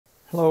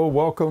Hello,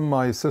 welcome,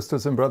 my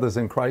sisters and brothers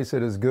in Christ.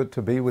 It is good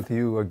to be with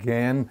you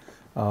again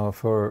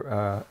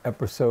for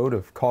episode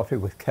of Coffee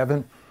with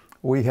Kevin.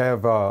 We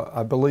have,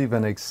 I believe,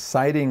 an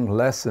exciting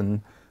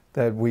lesson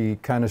that we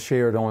kind of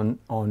shared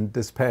on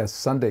this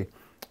past Sunday.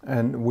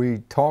 And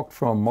we talked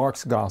from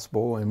Mark's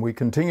Gospel, and we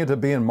continue to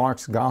be in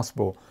Mark's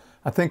Gospel.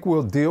 I think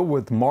we'll deal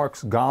with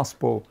Mark's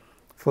Gospel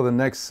for the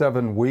next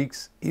 7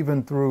 weeks,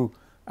 even through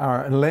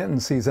our Lenten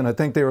season. I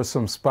think there are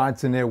some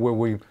spots in there where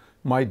we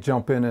might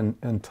jump in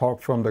and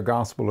talk from the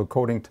Gospel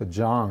according to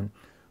John.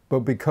 But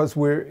because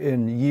we're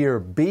in year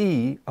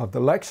B of the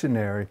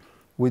lectionary,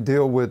 we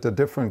deal with a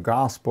different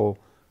Gospel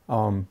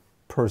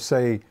per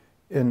se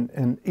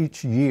in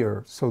each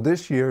year. So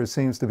this year it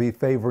seems to be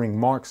favoring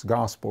Mark's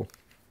Gospel.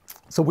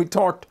 So we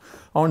talked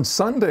on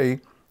Sunday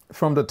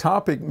from the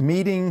topic,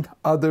 meeting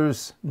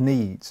others'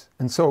 needs.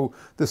 And so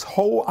this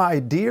whole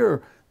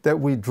idea that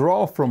we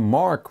draw from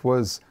Mark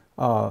was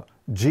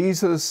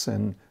Jesus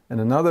and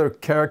another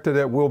character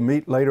that we'll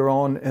meet later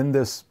on in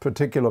this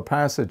particular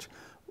passage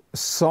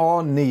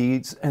saw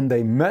needs and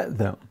they met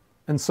them.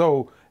 And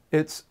so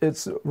it's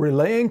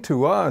relaying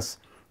to us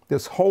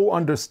this whole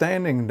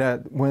understanding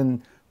that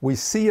when we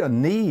see a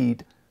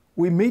need,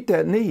 we meet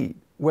that need,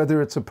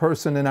 whether it's a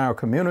person in our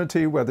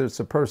community, whether it's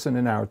a person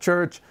in our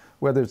church,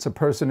 whether it's a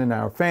person in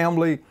our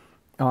family,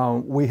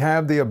 we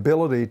have the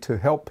ability to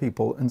help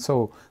people. And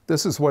so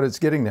this is what it's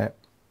getting at.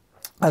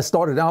 I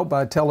started out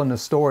by telling the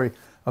story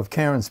of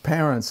Karen's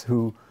parents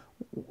who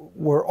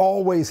were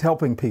always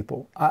helping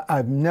people.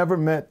 I've never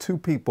met two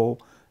people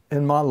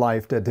in my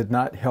life that did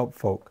not help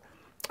folk.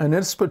 And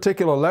this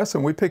particular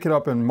lesson, we pick it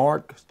up in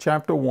Mark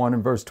chapter 1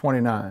 and verse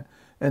 29.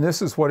 And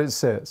this is what it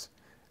says.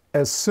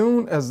 As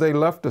soon as they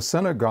left the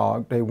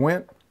synagogue, they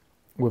went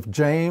with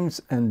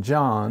James and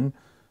John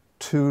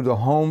to the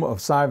home of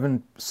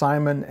Simon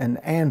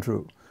and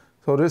Andrew.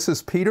 So this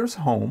is Peter's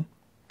home.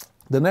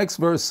 The next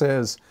verse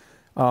says,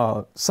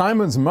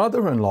 Simon's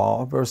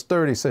mother-in-law, verse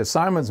 30 says,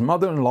 Simon's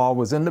mother-in-law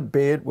was in the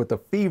bed with a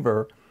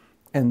fever,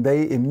 and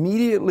they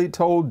immediately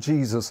told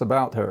Jesus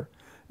about her.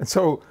 And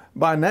so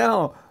by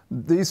now,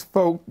 these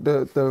folk,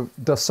 the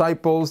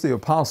disciples, the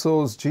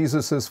apostles,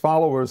 Jesus's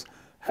followers,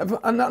 have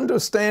an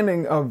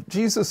understanding of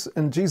Jesus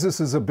and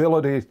Jesus's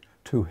ability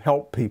to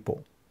help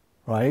people,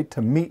 right?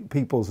 To meet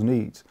people's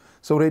needs.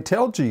 So they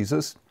tell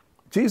Jesus.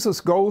 Jesus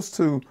goes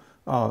to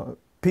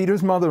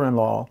Peter's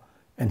mother-in-law,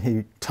 and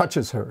he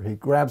touches her. He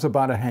grabs her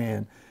by the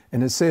hand.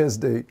 And it says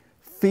the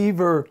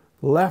fever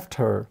left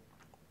her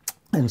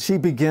and she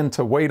began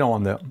to wait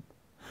on them.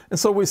 And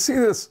so we see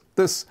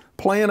this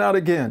playing out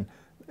again.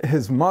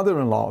 His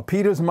mother-in-law,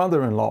 Peter's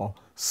mother-in-law,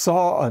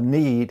 saw a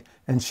need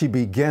and she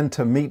began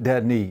to meet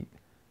that need.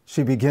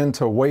 She began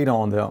to wait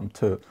on them.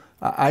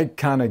 I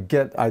kind of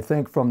get, I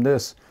think from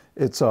this,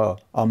 it's a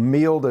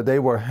meal that they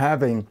were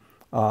having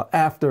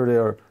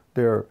after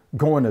they're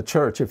going to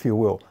church, if you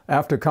will.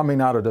 After coming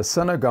out of the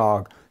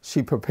synagogue,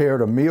 she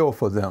prepared a meal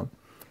for them.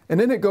 And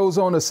then it goes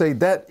on to say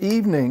that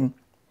evening,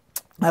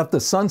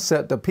 after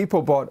sunset, the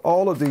people brought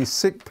all of these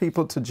sick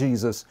people to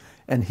Jesus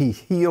and he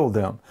healed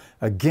them.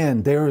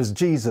 Again, there is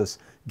Jesus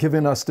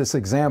giving us this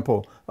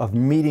example of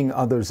meeting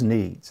others'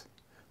 needs.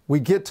 We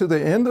get to the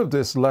end of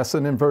this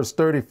lesson in verse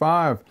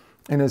 35,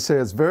 and it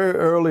says, very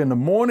early in the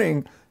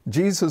morning,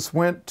 Jesus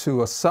went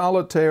to a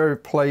solitary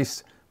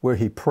place where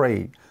he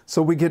prayed.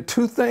 So we get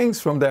two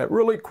things from that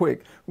really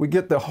quick. We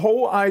get the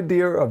whole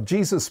idea of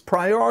Jesus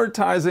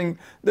prioritizing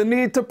the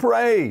need to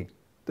pray,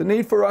 the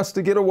need for us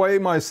to get away,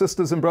 my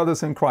sisters and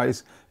brothers in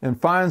Christ, and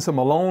find some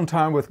alone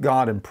time with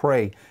God and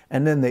pray.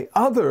 And then the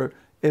other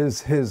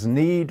is his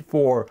need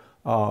for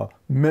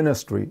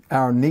ministry,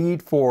 our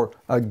need for,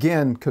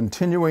 again,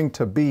 continuing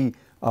to be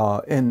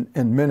in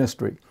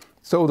ministry.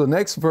 So the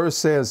next verse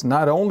says,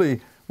 not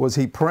only was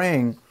he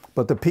praying,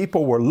 but the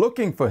people were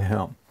looking for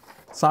him.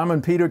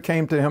 Simon Peter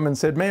came to him and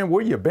said, man,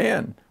 where you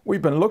been?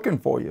 We've been looking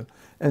for you.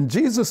 And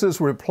Jesus'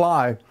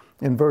 reply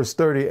in verse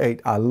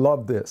 38, I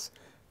love this.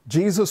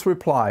 Jesus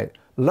replied,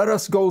 let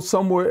us go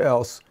somewhere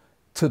else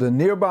to the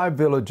nearby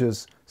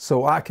villages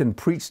so I can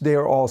preach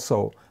there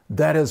also.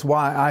 That is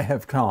why I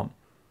have come.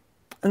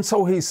 And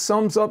so he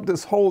sums up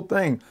this whole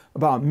thing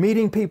about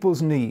meeting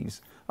people's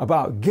needs,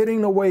 about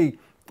getting away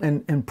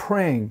and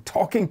praying,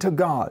 talking to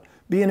God,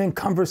 being in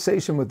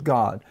conversation with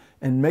God,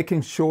 and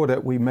making sure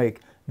that we make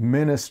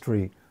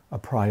ministry a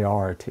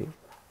priority.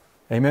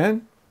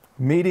 Amen?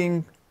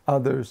 Meeting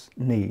others'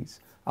 needs.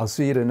 I'll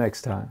see you the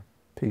next time.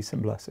 Peace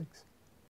and blessings.